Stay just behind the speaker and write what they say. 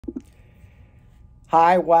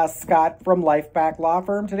Hi, Wes Scott from Rosback Law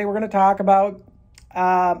Firm. Today we're going to talk about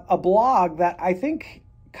a blog that I think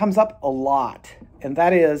comes up a lot, and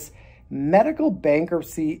that is medical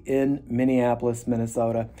bankruptcy in Minneapolis,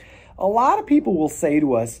 Minnesota. A lot of people will say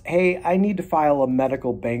to us, hey, I need to file a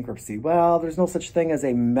medical bankruptcy. Well, there's no such thing as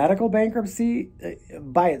a medical bankruptcy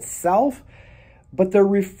by itself, but they're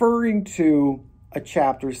referring to a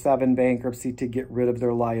Chapter 7 bankruptcy to get rid of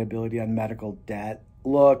their liability on medical debt.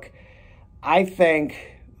 Look, I think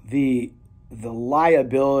the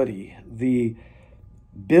liability, the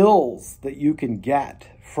bills that you can get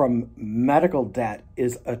from medical debt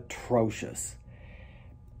is atrocious.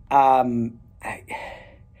 And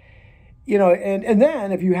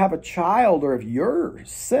then if you have a child or if you're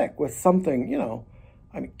sick with something,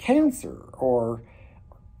 cancer or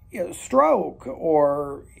stroke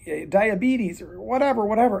or diabetes or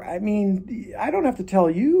whatever. I mean, I don't have to tell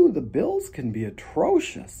you, the bills can be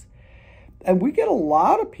atrocious. And we get a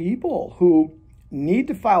lot of people who need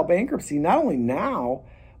to file bankruptcy, not only now,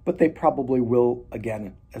 but they probably will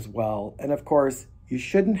again as well. And of course, you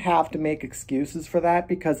shouldn't have to make excuses for that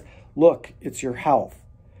because, look, it's your health.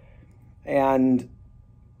 And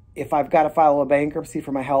if I've got to file a bankruptcy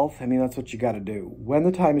for my health, I mean, that's what you got to do when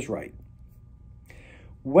the time is right.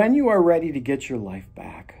 When you are ready to get your life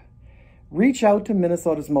back, reach out to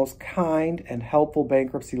Minnesota's most kind and helpful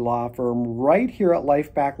bankruptcy law firm right here at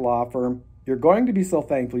Rosback Law Firm. You're going to be so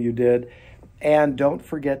thankful you did. And don't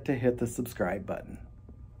forget to hit the subscribe button.